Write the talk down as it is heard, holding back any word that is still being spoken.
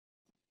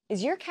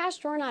Is your cash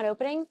drawer not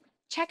opening?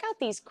 Check out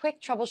these quick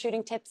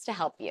troubleshooting tips to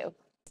help you.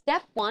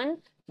 Step 1,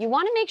 you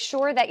want to make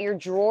sure that your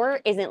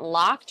drawer isn't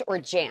locked or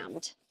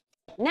jammed.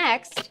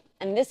 Next,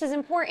 and this is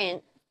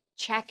important,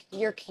 check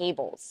your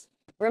cables.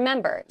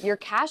 Remember, your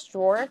cash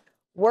drawer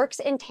works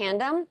in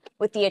tandem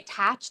with the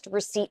attached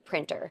receipt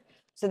printer.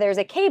 So there's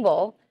a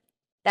cable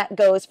that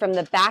goes from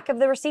the back of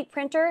the receipt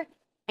printer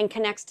and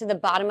connects to the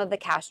bottom of the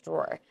cash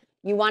drawer.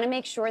 You want to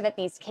make sure that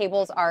these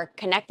cables are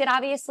connected,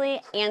 obviously,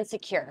 and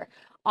secure.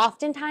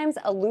 Oftentimes,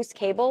 a loose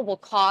cable will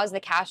cause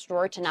the cash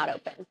drawer to not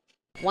open.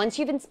 Once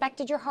you've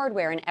inspected your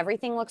hardware and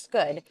everything looks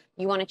good,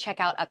 you want to check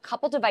out a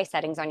couple device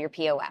settings on your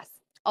POS.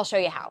 I'll show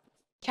you how.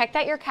 Check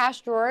that your cash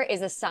drawer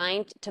is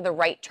assigned to the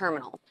right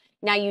terminal.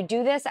 Now you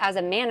do this as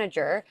a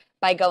manager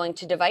by going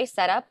to Device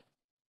Setup,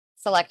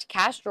 select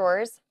Cash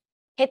Drawers,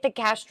 hit the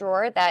cash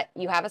drawer that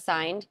you have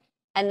assigned,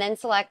 and then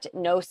select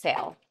No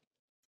Sale.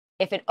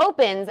 If it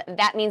opens,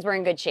 that means we're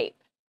in good shape.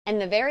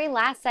 And the very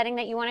last setting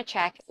that you want to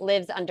check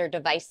lives under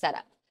Device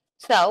Setup.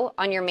 So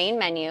on your main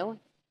menu,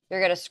 you're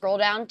going to scroll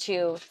down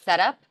to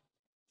Setup,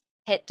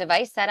 hit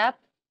Device Setup,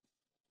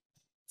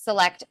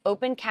 select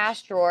Open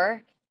Cash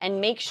Drawer, and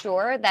make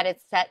sure that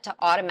it's set to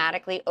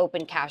automatically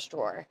open cash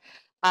drawer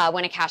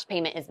when a cash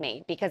payment is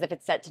made. Because if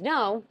it's set to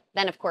no,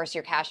 then of course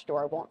your cash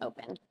drawer won't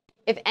open.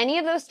 If any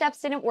of those steps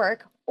didn't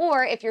work,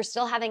 or if you're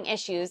still having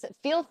issues,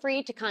 feel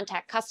free to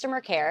contact customer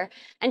care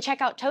and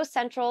check out Toast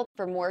Central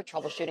for more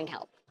troubleshooting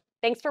help.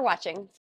 Thanks for watching.